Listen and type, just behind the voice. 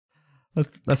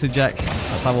Let's eject.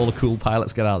 Let's have all the cool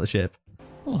pilots get out of the ship.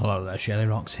 Well, hello there,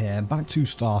 shirlierox here. Back to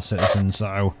Star Citizen.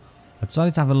 So, I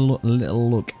decided to have a little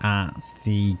look at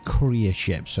the courier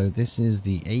ship. So this is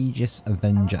the Aegis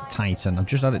Avenger Titan. I've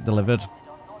just had it delivered.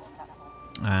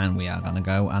 And we are going to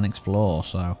go and explore.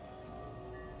 So,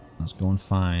 let's go and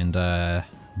find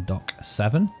Dock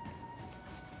 7.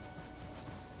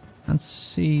 And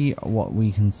see what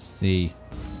we can see.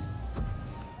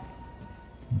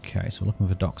 Okay, so looking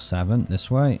for Dock 7 this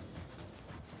way.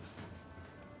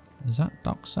 Is that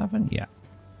Dock 7? Yeah.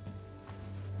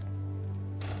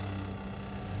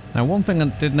 Now, one thing I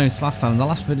did notice last time, in the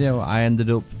last video, I ended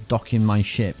up docking my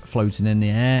ship floating in the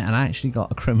air, and I actually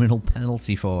got a criminal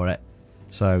penalty for it.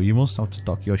 So you must have to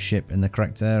dock your ship in the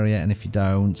correct area, and if you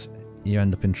don't, you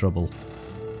end up in trouble.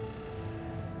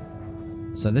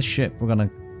 So this ship,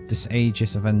 this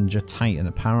Aegis Avenger Titan,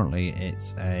 apparently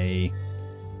it's a...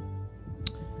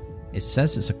 It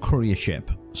says it's a courier ship,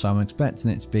 so I'm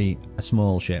expecting it to be a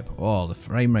small ship. Oh, the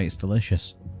frame rate's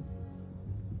delicious.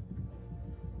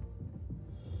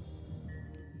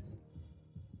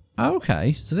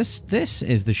 Okay, so this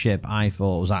is the ship I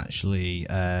thought was actually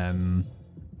a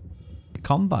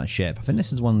combat ship. I think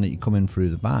this is one that you come in through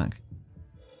the back.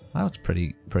 That looks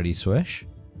pretty swish.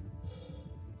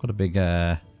 Got a big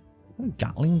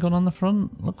Gatling gun on the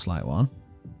front. Looks like one.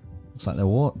 Looks like the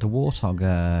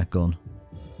Warthog gun.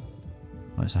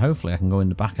 Right, so hopefully I can go in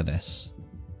the back of this.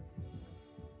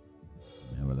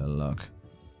 Have a little look.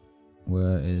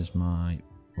 Where is my...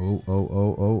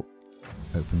 Oh.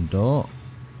 Open door.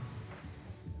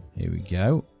 Here we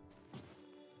go.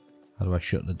 How do I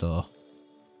shut the door?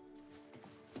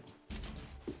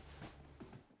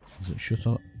 Does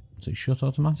it shut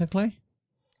automatically?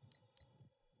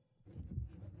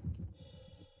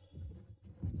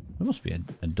 There must be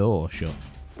a door shut.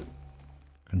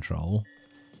 Control.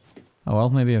 Oh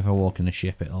well, maybe if I walk in the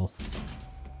ship, it'll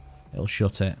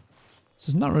shut it.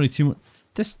 So there's not really too much.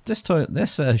 This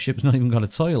ship's not even got a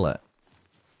toilet.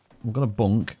 We've got a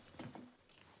bunk,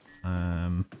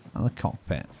 and a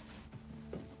cockpit.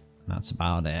 That's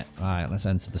about it. Right, let's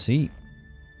enter the seat.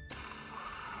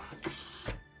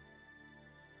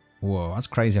 Whoa, that's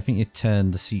crazy. I think you turn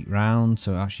the seat round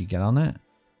to actually get on it.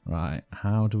 Right,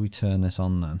 how do we turn this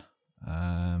on then?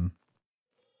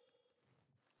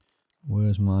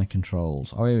 Where's my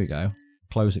controls? Oh, here we go.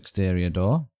 Close exterior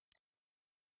door.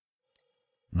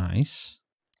 Nice.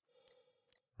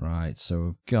 Right, so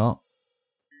we've got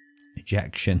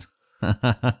ejection.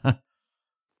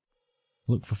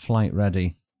 Look for flight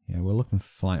ready. Yeah, we're looking for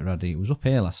flight ready. It was up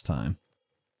here last time.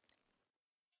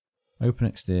 Open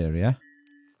exterior.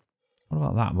 What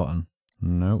about that button?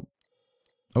 No.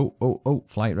 Oh,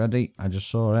 flight ready. I just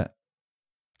saw it.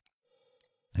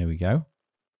 Here we go.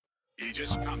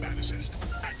 Aegis combat assist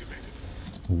activated.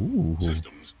 Ooh.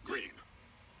 Systems green.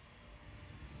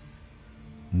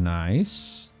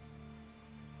 Nice.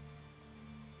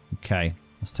 Okay,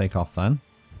 let's take off then.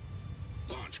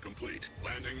 Launch complete.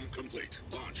 Landing complete.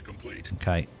 Launch complete.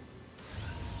 Okay.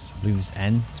 Lose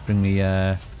N to bring me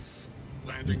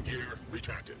Landing gear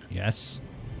retracted. yes.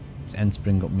 Use N to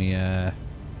bring up me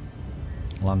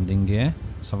landing gear.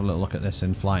 Let's have a little look at this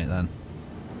in flight then.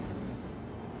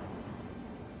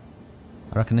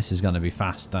 I reckon this is going to be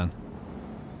fast then.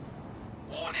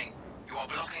 Warning, you are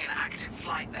blocking an active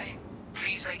flight lane.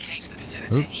 Please vacate the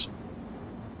vicinity. Oops.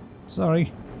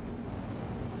 Sorry.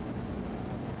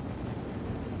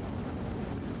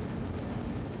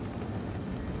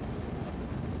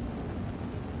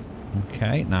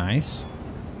 Okay, nice.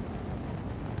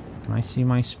 Can I see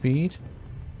my speed?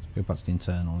 Let's go back to the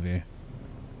internal view.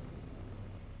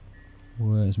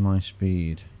 Where's my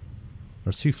speed?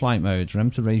 There's 2 flight modes.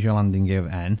 Remember to raise your landing gear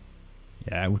with N.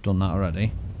 Yeah, we've done that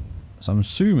already. So I'm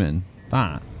assuming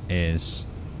that is...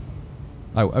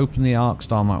 Oh, open the arc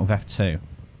star mount with F2.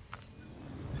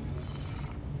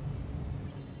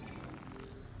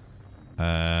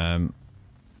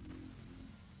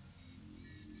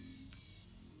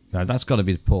 No, that's got to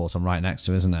be the port I'm right next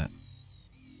to, isn't it?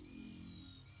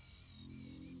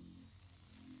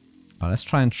 Oh, let's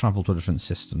try and travel to a different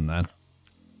system then.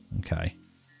 Okay.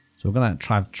 So we're going to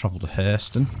try to travel to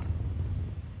Hurston.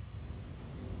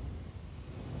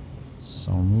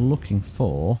 So I'm looking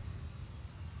for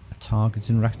a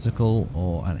targeting reticle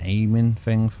or an aiming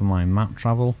thing for my map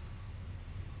travel.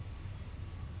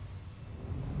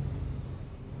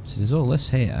 So there's all this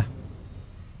here.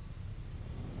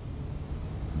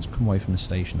 Let's come away from the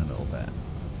station a little bit.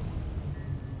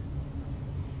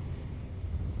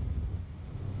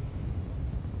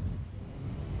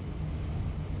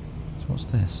 So what's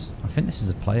this? I think this is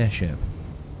a player ship.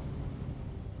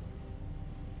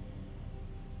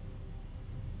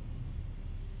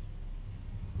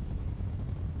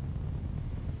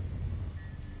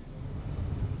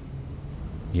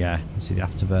 Yeah, you can see the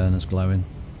afterburners glowing.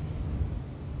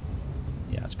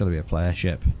 Yeah, it's got to be a player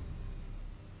ship.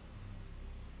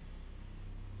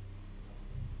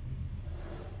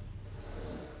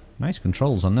 Nice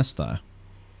controls on this though.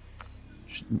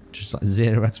 Just like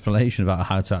zero explanation about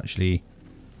how to actually...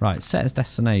 Right, set as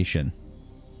destination.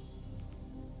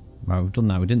 Right, we've done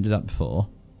that. We didn't do that before.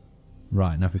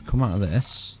 Right, now if we come out of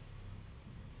this...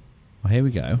 Oh, here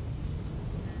we go.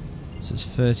 So it's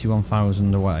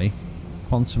 31,000 away.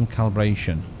 Quantum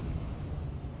calibration.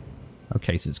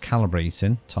 Okay, so it's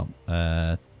calibrating top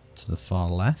to the far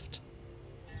left.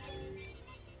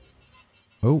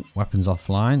 Oh, weapons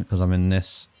offline because I'm in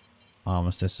this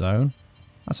armistice zone.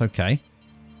 That's okay.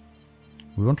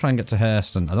 We want to try and get to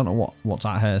Hurston. I don't know what's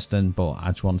at Hurston, but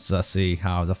I just wanted to see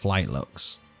how the flight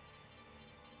looks.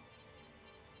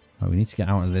 Oh, we need to get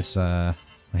out of this.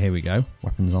 Here we go.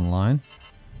 Weapons online.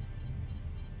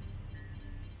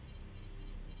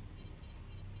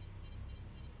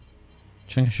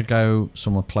 I think I should go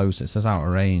somewhere closer. It says out of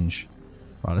range.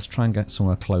 Right, let's try and get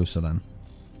somewhere closer then.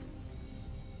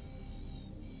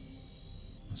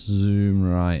 Zoom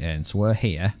right in. So we're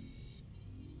here.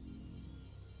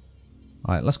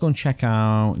 Alright, let's go and check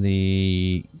out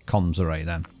the comms array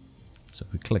then. So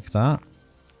if we click that,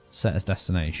 set as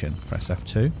destination, press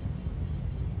F2.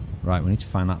 Right, we need to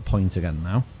find that point again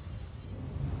now.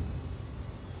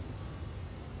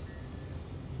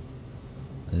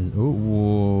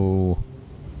 Ooh.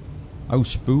 Oh,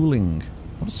 spooling.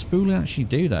 What does spooling actually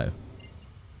do though?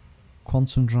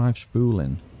 Quantum drive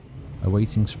spooling.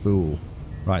 Awaiting spool.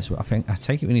 Right, so I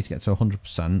take it we need to get to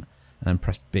 100% and then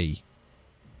press B.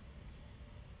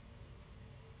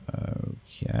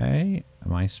 Okay.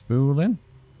 Am I spooling?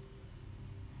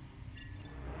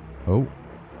 Oh.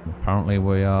 Apparently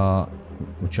we're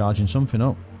charging something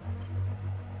up.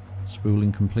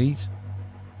 Spooling complete.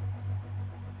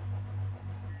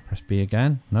 Press B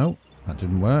again. No, that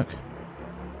didn't work.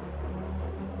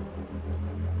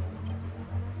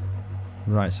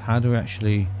 Right, so how do we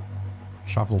actually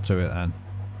travel to it then?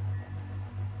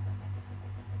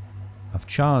 I've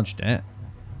charged it.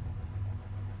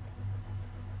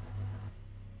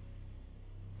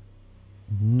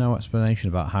 No explanation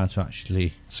about how to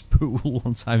actually spool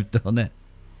once I've done it.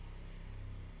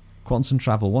 Quantum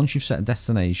travel. Once you've set a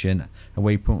destination, a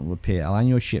waypoint will appear. Align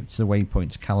your ship to the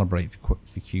waypoint to calibrate for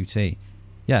QT.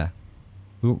 Yeah.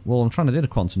 Well, I'm trying to do the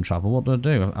quantum travel. What do I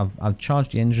do? I've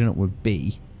charged the engine up with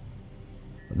B.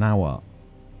 But now what?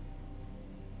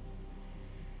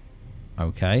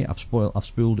 Okay, I've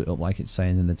spooled it up like it's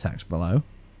saying in the text below.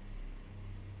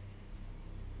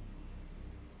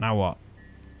 Now what?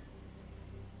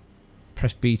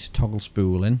 Press B to toggle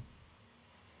spooling.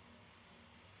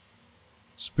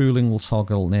 Spooling will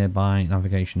toggle nearby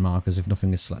navigation markers if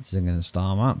nothing is selected in the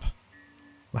star map.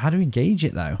 But how do we gauge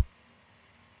it though?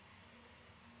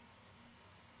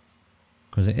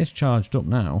 Because it is charged up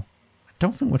now. I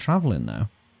don't think we're travelling now.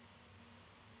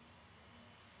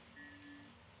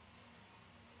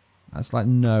 That's like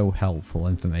no helpful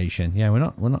information. Yeah,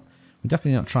 we're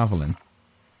definitely not travelling.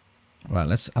 Right,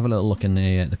 let's have a little look in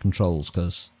the controls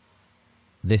because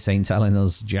this ain't telling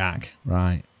us jack.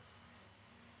 Right.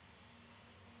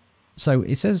 So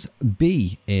it says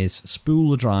B is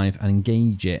spool the drive and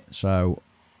engage it. So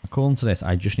according to this,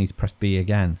 I just need to press B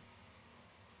again.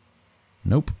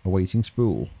 Nope, awaiting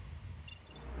spool.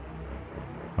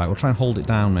 Right, we'll try and hold it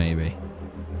down maybe.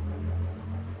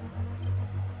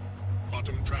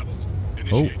 Quantum travel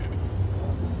initiated.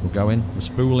 Oh, we're going. We're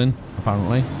spooling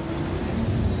apparently.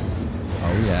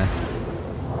 Oh yeah.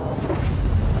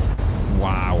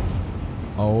 Wow.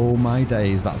 Oh my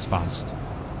days, that's fast.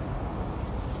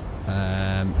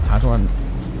 How do I...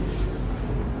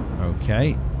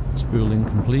 Okay. Spooling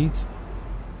complete.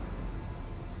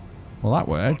 Well, that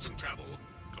worked. Travel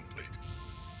complete.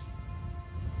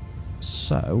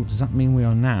 So, does that mean we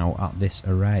are now at this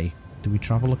array? Did we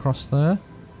travel across there?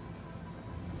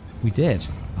 We did.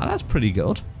 Oh, that's pretty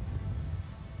good.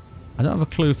 I don't have a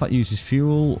clue if that uses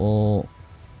fuel or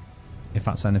if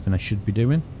that's anything I should be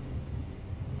doing.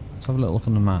 Let's have a little look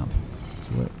on the map.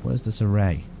 So where's this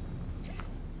array?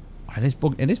 Oh, it is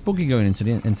buggy going into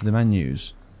the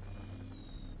menus.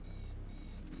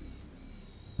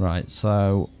 Right,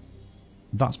 so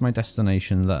that's my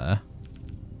destination there.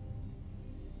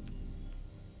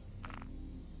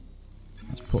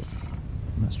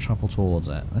 Let's travel towards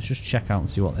it. Let's just check out and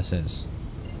see what this is.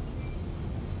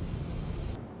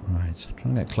 Right, I'm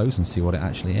trying to get close and see what it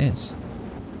actually is.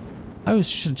 Oh, it's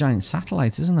just a giant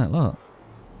satellite, isn't it? Look.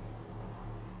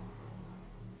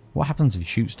 What happens if you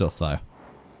shoot stuff, though?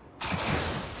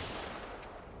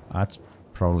 That's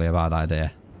probably a bad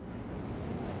idea.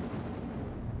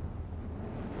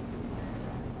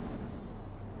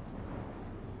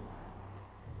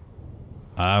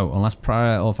 Oh, unless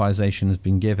prior authorization has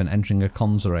been given, entering a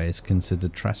comms array is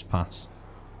considered trespass.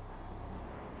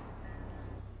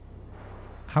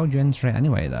 How would you enter it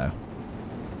anyway, though?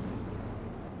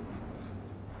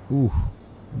 Ooh,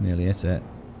 nearly hit it.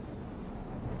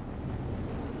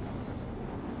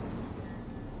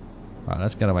 Right,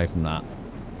 let's get away from that.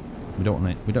 We don't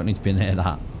need to be near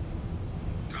that.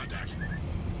 Contact.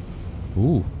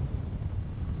 Ooh.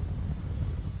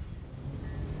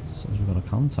 So we've got a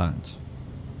contact.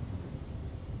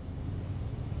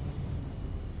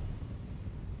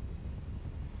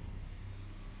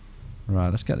 Right,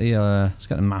 let's get the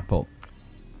map up.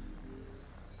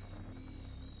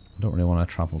 I don't really want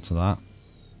to travel to that.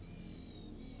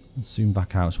 Let's zoom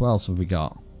back out. So what else have we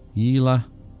got? Yela,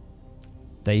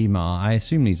 Daymar. I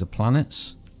assume these are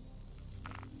planets.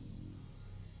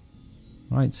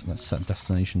 Right, so let's set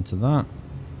destination to that.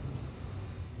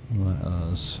 Let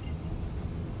us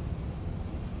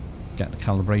get the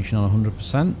calibration on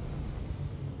 100%.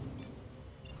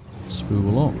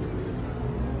 Spool up.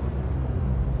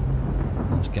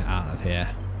 Let's get out of here.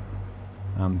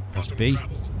 Press B.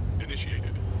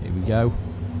 Initiated. Here we go.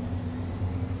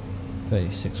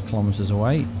 36 kilometers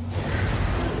away.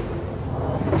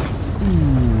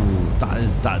 Ooh,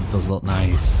 that does look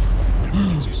nice.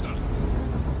 Emergency stop.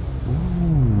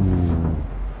 Ooh.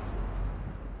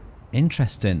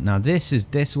 Interesting. Now this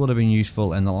would have been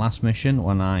useful in the last mission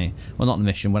when well, not the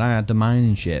mission, when I had the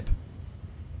mining ship.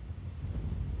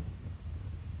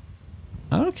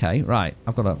 Okay, right.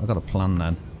 I've got a plan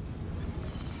then.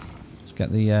 Let's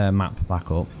get the map back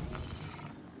up.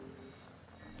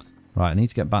 Right, I need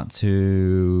to get back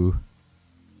to...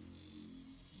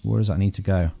 Where does that need to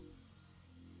go?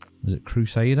 Is it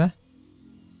Crusader?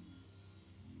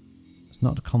 It's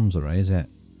not the comms array, is it?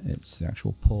 It's the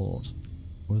actual port.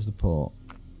 Where's the port?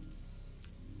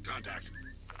 Contact.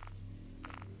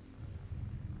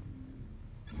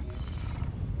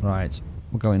 Right,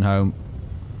 we're going home.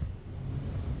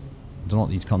 I don't know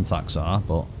what these contacts are,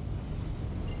 but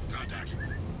Contact.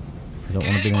 I don't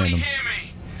want to be near them. Hear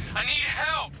me? I need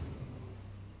help.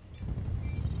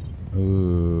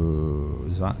 Ooh,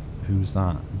 is that... Who's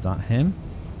that? Is that him?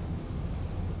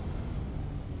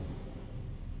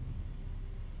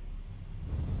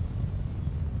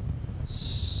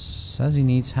 Says he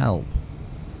needs help.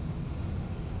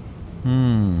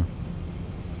 Can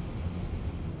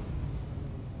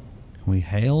we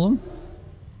hail them?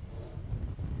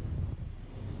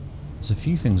 There's a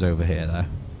few things over here though.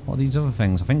 What are these other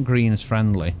things? I think green is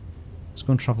friendly. Let's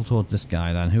go and travel towards this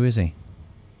guy then. Who is he?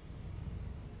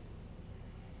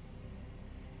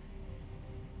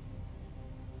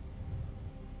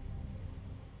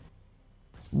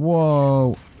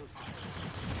 Whoa!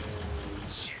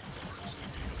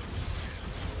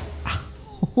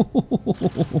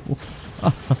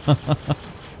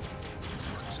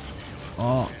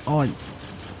 oh,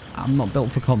 I'm not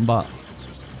built for combat.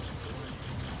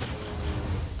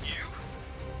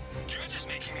 You're just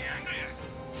making me angrier.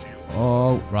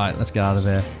 Oh, right, let's get out of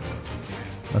here.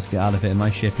 Let's get out of here.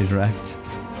 My ship is wrecked.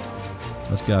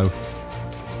 Let's go.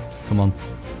 Come on.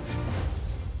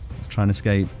 Let's try and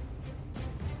escape.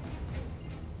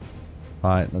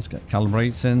 Right, let's get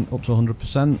calibrating up to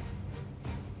 100%.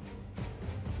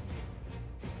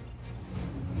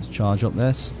 Let's charge up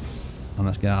this. And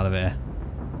let's get out of here.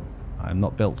 I'm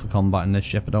not built for combat in this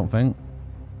ship, I don't think.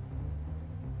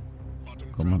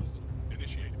 Come on.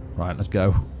 Right, let's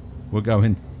go. We're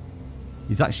going.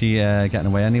 He's actually getting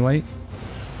away anyway.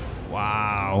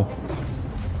 Wow.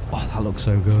 Oh, that looks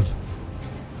so good.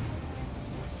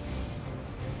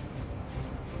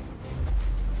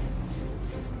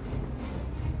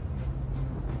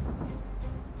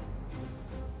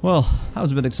 Well, that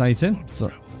was a bit exciting.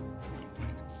 So,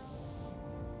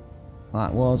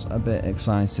 that was a bit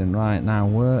exciting. Right, now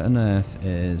where on earth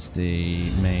is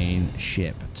the main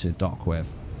ship to dock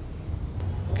with?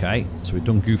 Okay, so we've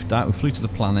done goofed out. We flew to the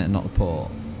planet and not the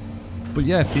port. But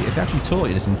yeah, if they actually taught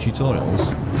you this in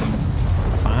tutorials,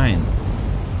 fine.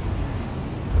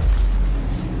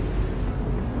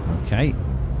 Okay.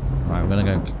 Right, we're going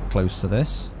to go close to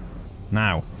this.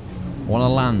 Now, I want to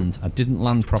land. I didn't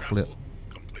land properly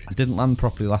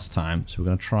last time, so we're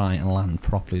going to try and land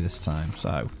properly this time.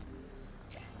 So,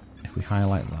 if we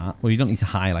highlight that... Well, you don't need to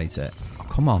highlight it. Oh,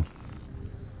 come on.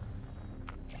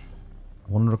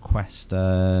 I want to request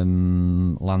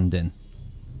landing.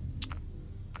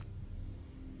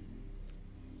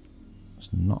 It's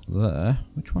not there.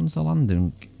 Which one's the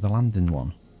landing? The landing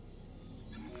one.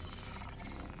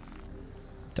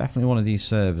 Definitely one of these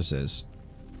services.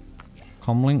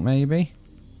 Comlink maybe?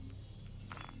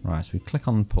 Right, so we click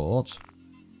on port.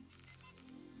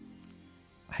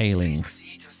 hailing.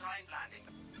 Proceed to assigned landing.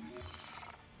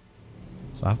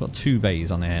 So I've got 2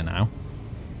 bays on here now.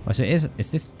 Oh, so it's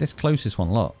this closest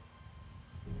one, look.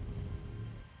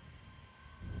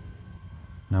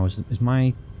 Now is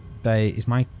my bay, is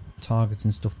my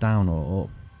targeting stuff down or up?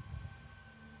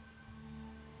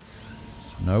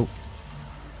 Nope.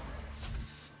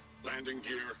 Landing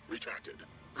gear retracted.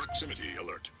 Proximity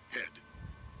alert. Head.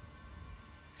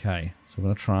 Okay, so I'm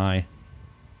going to try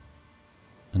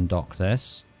and dock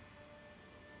this.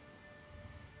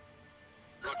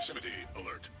 Proximity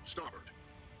alert. Starboard.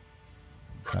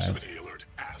 Okay. Proximity alert.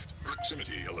 Aft.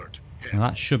 Proximity alert. Head. Now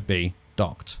that should be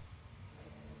docked.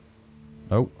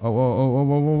 Oh,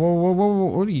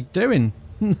 what are you doing?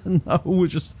 No,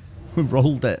 we've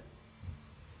rolled it.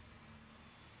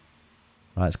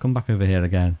 Right, let's come back over here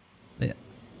again.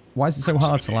 Why is it so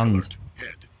hard to land?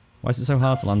 Why is it so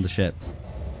hard to land the ship?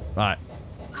 Right.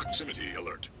 Proximity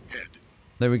alert. Head.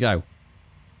 There we go.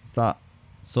 Is that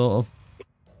sort of...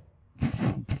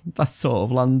 That's sort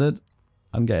of landed.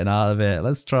 I'm getting out of it.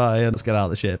 Let's try and let's get out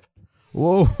of the ship.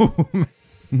 Whoa!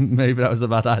 Maybe that was a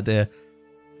bad idea.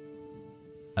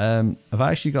 Have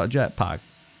I actually got a jetpack?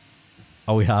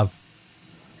 Oh, we have.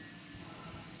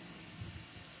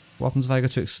 What happens if I go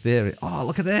to exterior? Oh,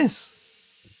 look at this!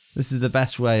 This is the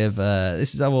best way of...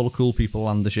 this is how all the cool people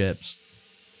land the ships.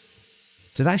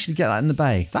 Did I actually get that in the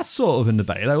bay? That's sort of in the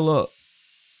bay, though, look.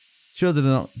 Sure, they're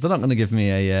not going to give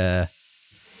me a...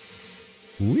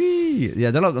 Whee!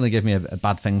 Yeah, they're not going to give me a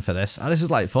bad thing for this. Oh, this is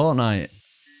like Fortnite.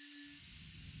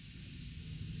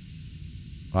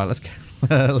 Right,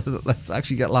 let's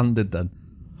actually get landed then.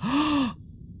 Oh,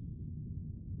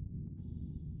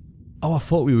 I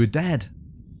thought we were dead.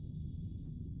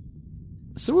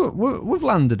 So we've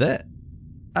landed it.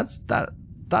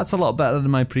 That's a lot better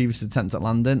than my previous attempt at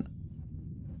landing.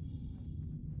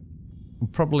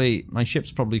 My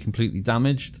ship's probably completely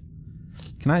damaged.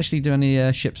 Can I actually do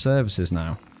any ship services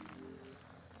now?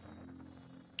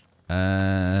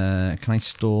 Can I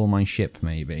store my ship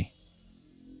maybe?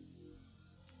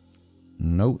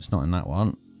 No, it's not in that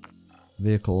one.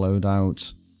 Vehicle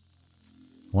loadout.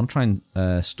 I want to try and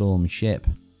store my ship.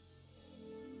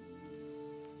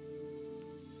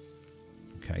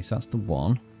 Okay, so that's the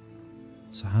one.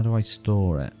 So how do I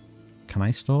store it? Can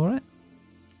I store it?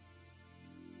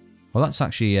 Well, that's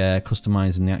actually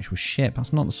customizing the actual ship.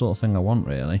 That's not the sort of thing I want,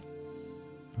 really.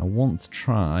 I want to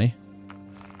try...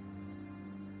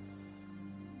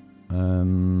 I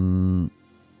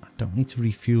don't need to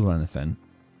refuel or anything.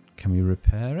 Can we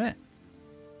repair it?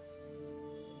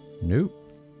 Nope.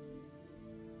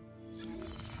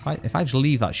 If I just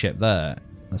leave that ship there,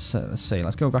 let's see.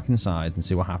 Let's go back inside and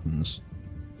see what happens.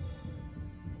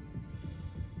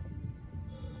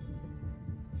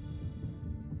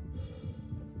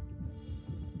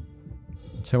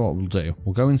 So what we'll do,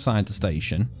 we'll go inside the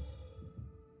station.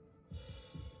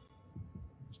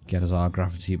 Get us our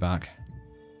gravity back.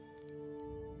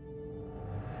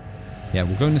 Yeah,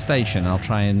 we'll go in the station and I'll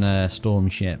try and store my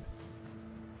ship.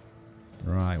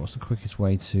 Right, what's the quickest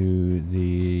way to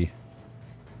the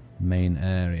main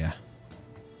area?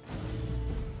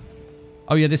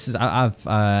 Oh yeah, this is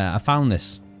I found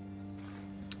this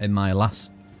in my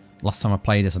last time I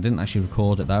played this. I didn't actually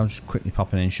record it though. I'll just quickly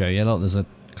pop in and show you. Look, there's a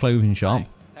clothing shop. Hey,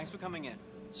 thanks for coming in.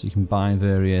 So you can buy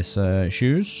various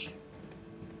shoes,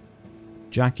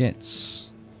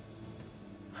 jackets,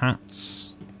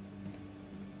 hats.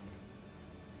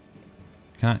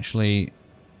 Can actually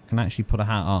put a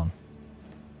hat on.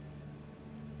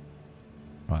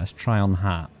 Right, let's try on the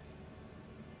hat.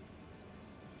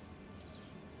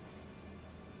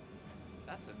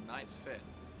 That's a nice fit.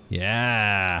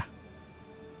 Yeah.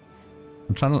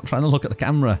 I'm trying to look at the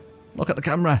camera. Look at the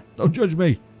camera. Don't judge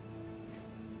me.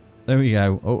 There we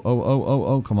go.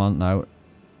 Oh, come on now.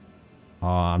 Oh,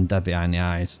 I'm dead behind the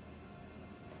eyes.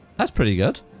 That's pretty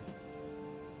good.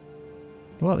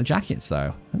 What about the jackets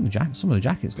though? I think some of the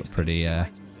jackets look pretty ooh,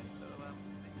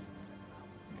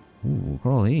 look at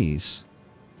all these.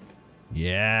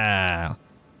 Yeah.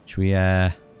 Should we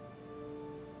I'm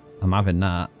having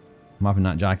that. I'm having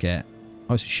that jacket.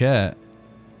 Oh, it's a shirt.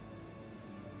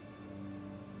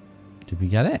 Did we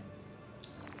get it?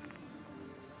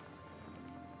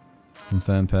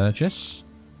 Confirm purchase.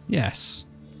 Yes.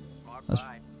 That's...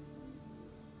 I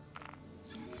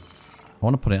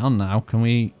want to put it on now. Can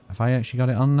we... Have I actually got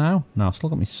it on now? No, I've still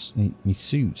got my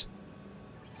suit.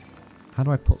 How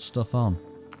do I put stuff on?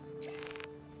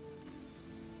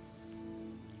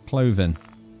 Clothing.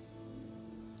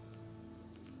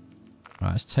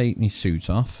 Right, let's take my suit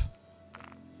off.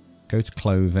 Go to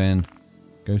clothing.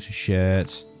 Go to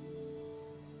shirt.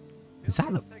 Is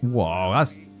that the... Whoa,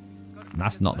 that's...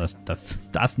 That's not the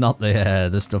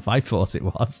stuff I thought it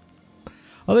was.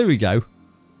 Oh, there we go.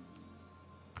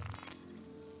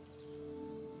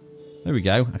 There we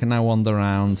go. I can now wander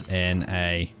around in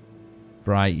a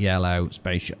bright yellow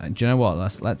spaceship. Do you know what?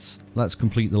 Let's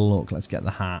complete the look. Let's get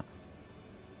the hat.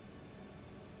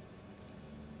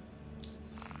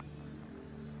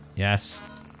 Yes,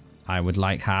 I would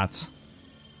like hat.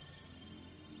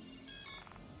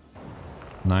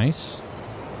 Nice.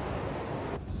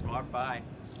 Smart buy.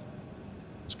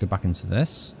 Let's go back into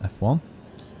this F1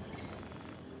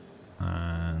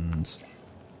 and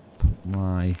put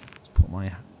my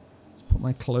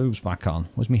clothes back on.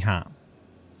 Where's my hat?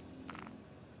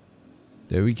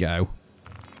 There we go.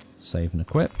 Save and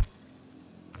equip.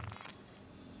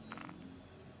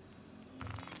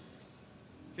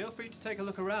 Feel free to take a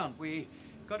look around. We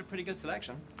got a pretty good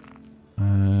selection.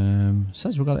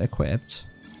 Says we've got it equipped.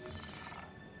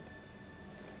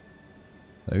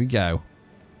 There we go.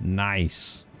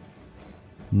 Nice.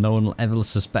 No one will ever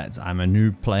suspect I'm a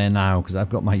noob player now because I've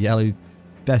got my yellow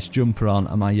desk jumper on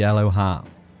and my yellow hat.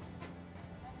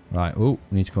 Right, oh,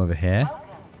 we need to go over here.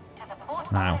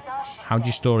 Now, how do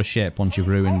you store a ship once you've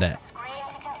ruined it?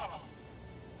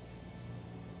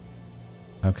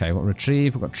 Okay, we've got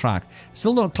retrieve, we've got track.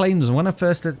 Still not claimed them. When I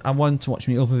first did, I wanted to watch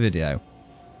my other video,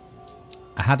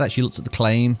 I had actually looked at the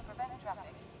claim.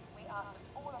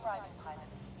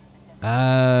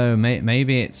 Oh,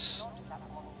 maybe it's...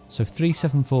 So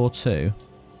 3742.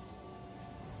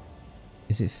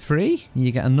 Is it free?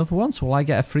 You get another one, so will I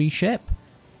get a free ship?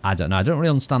 I don't know. I don't really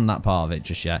understand that part of it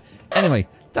just yet. Anyway,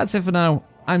 that's it for now.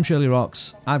 I'm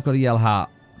shirlierox. I've got a yellow hat.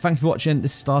 Thank you for watching.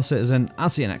 This is Star Citizen. I'll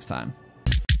see you next time.